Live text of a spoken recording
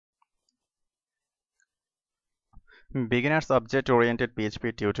Beginners object oriented PHP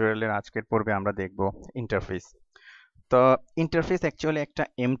টিউটোরিয়ালের আজকের পর্বে আমরা দেখব ইন্টারফেস। তো ইন্টারফেস অ্যাকচুয়ালি একটা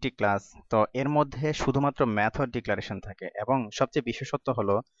এমটি ক্লাস। তো এর মধ্যে শুধুমাত্র মেথড ডিক্লারেশন থাকে এবং সবচেয়ে বিশেষত্ব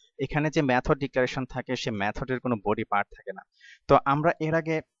হলো এখানে যে মেথড ডিক্লারেশন থাকে সে মেথডের কোনো বডি পার্ট থাকে না। তো আমরা এর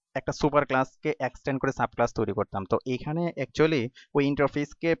আগে একটা সুপার ক্লাসকে এক্সটেন্ড করে সাব ক্লাস তৈরি করতাম। তো এখানে অ্যাকচুয়ালি ওই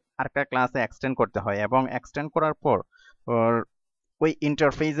ইন্টারফেসকে আরেকটা ক্লাসে এক্সটেন্ড করতে হয় এবং এক্সটেন্ড করার পর ওই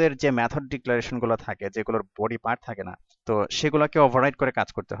ইন্টারফেসের যে মেথড ডিক্লারেশন গুলো থাকে যেগুলোর বডি পার্ট থাকে না, তো সেগুলোকে ওভাররাইড করে কাজ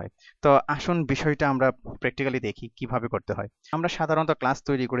করতে হয়। তো আসুন বিষয়টা আমরা প্র্যাকটিক্যালি দেখি কিভাবে করতে হয়। আমরা সাধারণত ক্লাস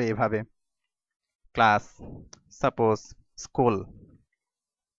তৈরি করে এভাবে, ক্লাস সাপোজ স্কুল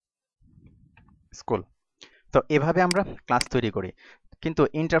স্কুল তো এভাবে আমরা ক্লাস তৈরি করি, কিন্তু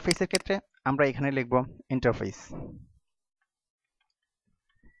ইন্টারফেসের ক্ষেত্রে আমরা এখানে লিখব ইন্টারফেস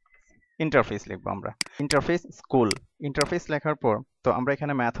ইন্টারফেস লিখবো আমরা ইন্টারফেস স্কুল। ইন্টারফেস লেখার পর তো আমরা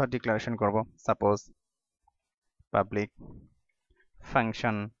এখানে মেথড ডিক্লারেশন করব, suppose public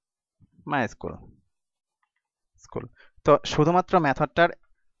function my school school. তো শুধুমাত্র মেথডটার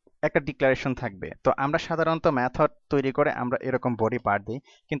একটা ডিক্লারেশন থাকবে। তো আমরা সাধারণত মেথড তৈরি করে আমরা এরকম বডি পার্ট দিই,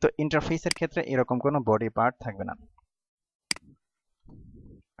 কিন্তু ইন্টারফেসের ক্ষেত্রে এরকম কোনো বডি পার্ট থাকবে না।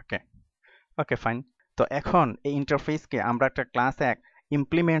 ওকে, ওকে ফাইন। তো এখন এই ইন্টারফেসকে আমরা একটা ক্লাসে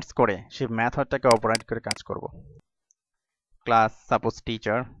ইমপ্লিমেন্টস করে সেই মেথডটাকে ওভাররাইড করে কাজ করব। ক্লাস সাপোজ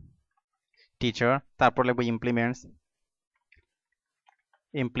টিচার টিচার তারপর লিখব ইমপ্লিমেন্টস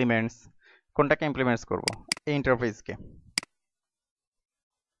ইমপ্লিমেন্টস কোনটাকে ইমপ্লিমেন্টস করব? এই ইন্টারফেসকে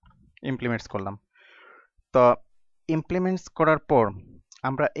ইমপ্লিমেন্টস করলাম। তো ইমপ্লিমেন্টস করার পর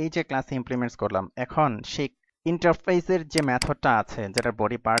আমরা এই যে ক্লাসে ইমপ্লিমেন্টস করলাম, এখন সেই ইন্টারফেসের যে মেথডটা আছে যেটার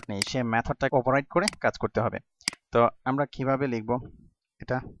বডি পার্ট নেই সে মেথডটাকে ওভাররাইড করে কাজ করতে হবে। তো আমরা কিভাবে লিখব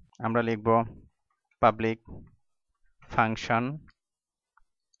এটা? আমরা লিখব পাবলিক ফাংশন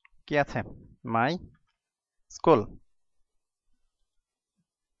কি আছে, মাই স্কুল।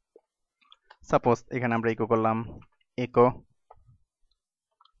 সাপোজ এখানে আমরা ইকো করলাম eco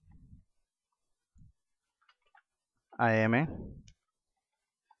I M A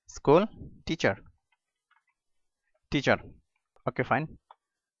school teacher teacher. Okay fine.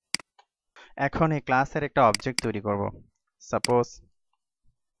 এখন এই ক্লাসের একটা অবজেক্ট তৈরি করব, suppose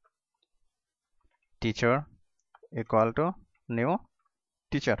teacher equal to new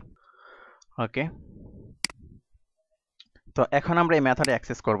teacher. ওকে, তো এখন আমরা এই মেথডে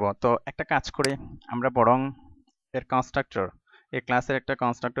অ্যাক্সেস করব। তো একটা কাজ করি, আমরা বরং এর কনস্ট্রাক্টর, এই ক্লাসের একটা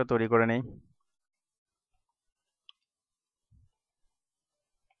কনস্ট্রাক্টর তৈরি করে নেই,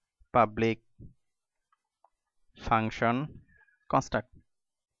 পাবলিক ফাংশন কনস্ট্রাক্ট।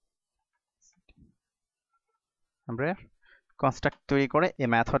 আমরা কনস্ট্রাক্ট তৈরি করে এই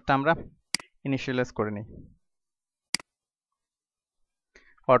মেথডটা আমরা ইনিশিয়ালাইজ করে নিই,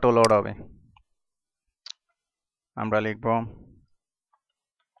 অটো লোড হবে। আমরা লিখব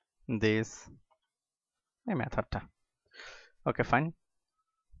দিস এই মেথডটা। Okay fine.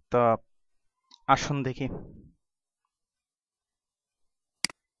 তো আসুন দেখি,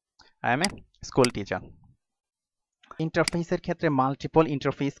 I M A school teacher. ইন্টারফেসের ক্ষেত্রে মাল্টিপল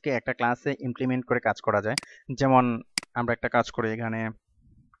ইন্টারফেসকে একটা ক্লাসে ইমপ্লিমেন্ট করে কাজ করা যায়। যেমন আমরা একটা কাজ করি, এখানে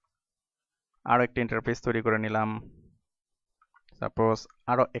আরো একটা ইন্টারফেস তৈরি করে নিলাম, সাপোজ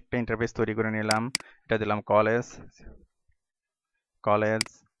আরো একটা ইন্টারফেস তৈরি করে নিলাম, এটা দিলাম কলেজ কলেজ,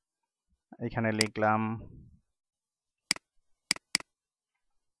 এখানে লিখলাম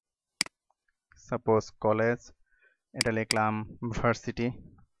সাপোজ কলেজ, এটা লিখলাম ভার্সিটি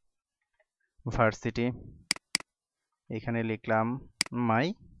ভার্সিটি, এখানে লিখলাম মাই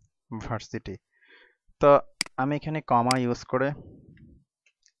ভার্সিটি। তো আমি এখানে কমা ইউজ করে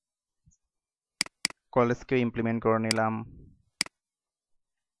কলেজকেও ইমপ্লিমেন্ট করে নিলাম,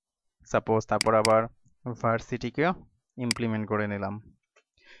 সাপোজ তারপর আবার ভার্সিটিকেও ইমপ্লিমেন্ট করে নিলাম।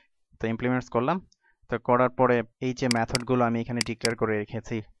 তো ইমপ্লিমেন্টস করলাম। তো করার পরে এই যে মেথডগুলো আমি এখানে ডিক্লেয়ার করে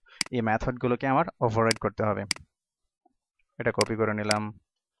রেখেছি, এই মেথডগুলোকে আমার ওভাররাইড করতে হবে। এটা কপি করে নিলাম,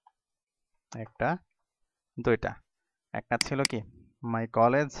 একটা দুইটা, একটা ছিল কি মাই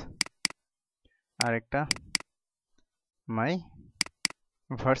কলেজ আর একটা মাই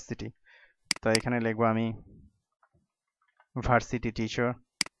ভার্সিটি। তো এখানে লিখবো আমি ভার্সিটি টিচার,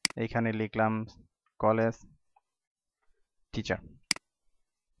 এখানে লিখলাম কলেজ টিচার।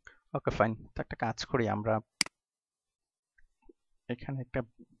 Okay fine. তো একটা কাজ করি, আমরা এখানে একটা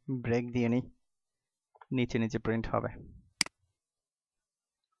ব্রেক দিয়ে নিই, নিচে নিচে প্রিন্ট হবে,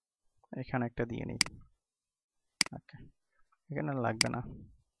 এখানে একটা দিয়ে নিই। ওকে, এখানে লাগবে না,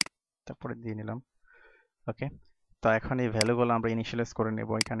 তারপরে দিয়ে নিলাম। ওকে, তো এখন এই ভ্যালুগুলো আমরা ইনিশিয়ালাইজ করে নেব।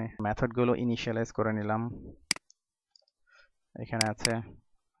 এখানে মেথডগুলো ইনিশিয়ালাইজ করে নিলাম, এখানে আছে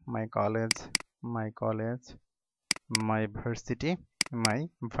মাই কলেজ মাই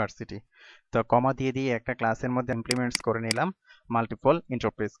ভার্সিটি। তো কমা দিয়ে দিয়ে একটা ক্লাসের মধ্যে ইমপ্লিমেন্টস করে নিলাম মাল্টিপল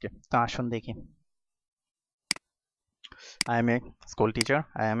ইন্টারফেসকে। তো আসুন দেখি। I am a school teacher,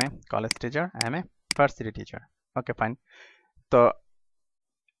 I am a college teacher, I am a varsity teacher. Okay fine. তো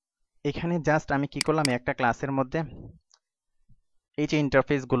এখানে জাস্ট আমি কি করলাম, একটা ক্লাসের মধ্যে এই যে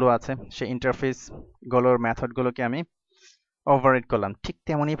ইন্টারফেস গুলো আছে সেই ইন্টারফেস গুলোর মেথড গুলোকে আমি ওভাররাইড করলাম। ঠিক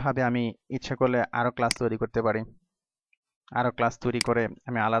তেমনি ভাবে আমি ইচ্ছা করলে আরো ক্লাস তৈরি করতে পারি, আরো ক্লাস তৈরি করে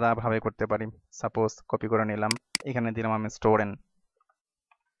আমি আলাদা ভাবে করতে পারি। সাপোজ কপি করে নিলাম, এখানে দিলাম আমি স্টুডেন্ট,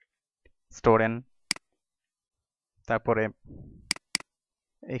 তারপরে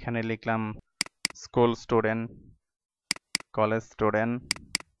এখানে লিখলাম school student, college student,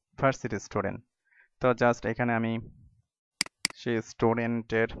 varsity student. তো জাস্ট এখানে আমি সেই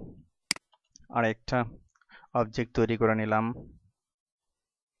স্টুডেন্টের আরেকটা অবজেক্ট তৈরি করে নিলাম,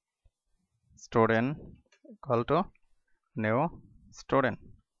 student equal to new student.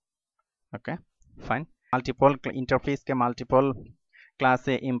 Okay fine. Multiple ইন্টারফেসকে multiple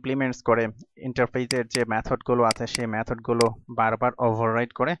ক্লাসে ইমপ্লিমেন্টস করে ইন্টারফেসের যে মেথডগুলো আছে সেই মেথডগুলো বারবার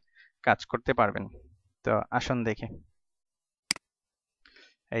ওভাররাইড করে কাজ করতে পারবেন। তো আসুন দেখি।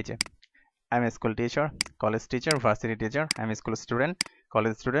 এই যে I am a school teacher, college teacher, varsity teacher, I am a school student,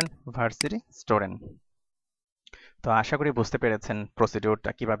 college student, varsity student. তো আশা করি বুঝতে পেরেছেন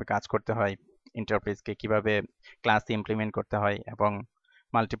প্রসিডিউরটা কিভাবে কাজ করতে হয়, ইন্টারফেসকে কিভাবে ক্লাস ইমপ্লিমেন্ট করতে হয় এবং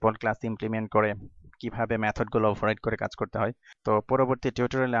মাল্টিপল ক্লাস ইমপ্লিমেন্ট করে কিভাবে মেথডগুলো ওভাররাইড করে কাজ করতে হয়। তো পরবর্তী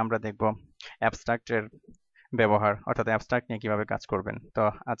টিউটোরিয়ালে আমরা দেখব অ্যাবস্ট্রাক্টের ব্যবহার, অর্থাৎ অ্যাবস্ট্রাক্ট নিয়ে কিভাবে কাজ করবেন। তো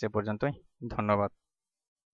আজ এ পর্যন্তই, ধন্যবাদ।